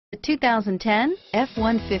The 2010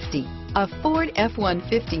 F-150. A Ford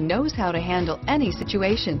F-150 knows how to handle any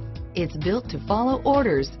situation. It's built to follow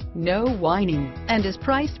orders, no whining, and is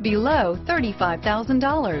priced below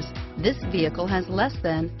 $35,000. This vehicle has less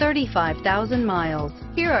than 35,000 miles.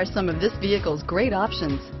 Here are some of this vehicle's great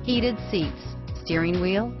options: heated seats, steering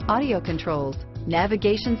wheel audio controls,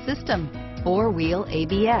 navigation system, four-wheel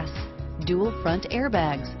ABS, dual front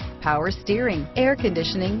airbags, power steering, air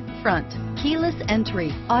conditioning front, keyless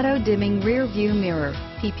entry, auto-dimming rear view mirror,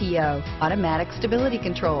 PPO, automatic stability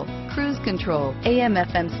control, cruise control,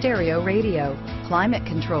 AM/FM stereo radio, climate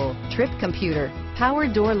control, trip computer, power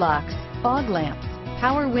door locks, fog lamps,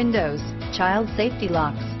 power windows, child safety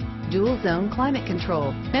locks, dual zone climate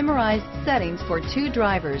control, memorized settings for 2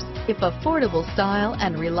 drivers. If affordable style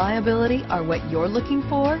and reliability are what you're looking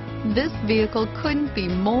for, this vehicle couldn't be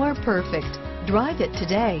more perfect. Drive it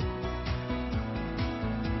today.